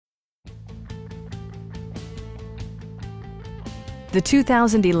the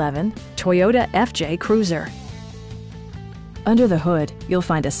 2011 Toyota FJ Cruiser. Under the hood, you'll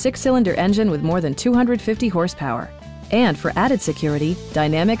find a 6-cylinder engine with more than 250 horsepower. And for added security,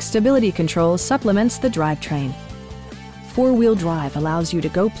 dynamic stability control supplements the drivetrain. 4-wheel drive allows you to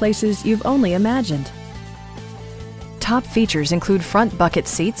go places you've only imagined. Top features include front bucket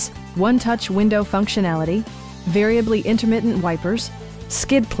seats, one-touch window functionality, variably intermittent wipers,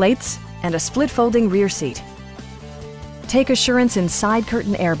 skid plates, and a split-folding rear seat. Take assurance in side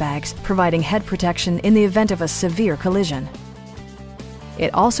curtain airbags, providing head protection in the event of a severe collision.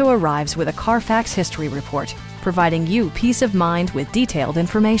 It also arrives with a Carfax history report, providing you peace of mind with detailed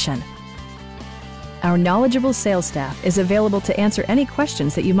information. Our knowledgeable sales staff is available to answer any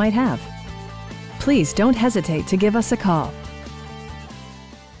questions that you might have. Please don't hesitate to give us a call.